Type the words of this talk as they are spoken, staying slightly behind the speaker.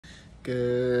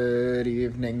Good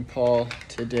evening, Paul.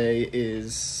 Today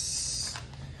is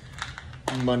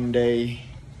Monday,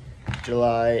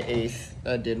 July 8th.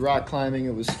 I did rock climbing.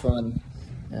 It was fun.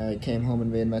 I came home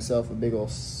and made myself a big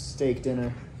old steak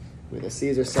dinner with a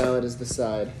Caesar salad as the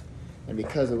side. And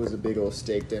because it was a big old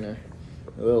steak dinner,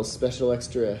 a little special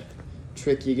extra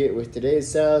trick you get with today's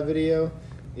salad video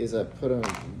is I put a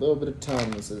little bit of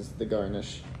Tums as the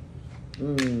garnish.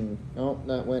 Oh,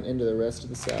 that went into the rest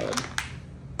of the salad.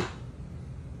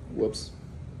 Whoops.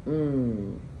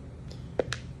 Damn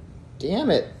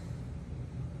it.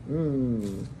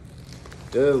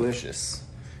 Delicious.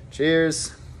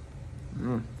 Cheers.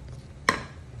 You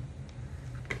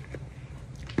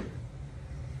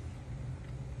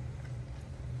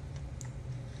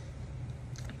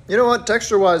know what?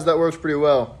 Texture-wise, that works pretty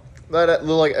well. That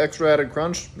little like extra added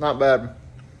crunch, not bad.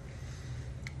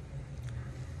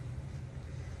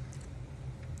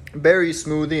 Berry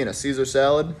smoothie and a Caesar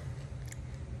salad.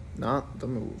 Not the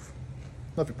move.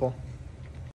 Love you, Paul.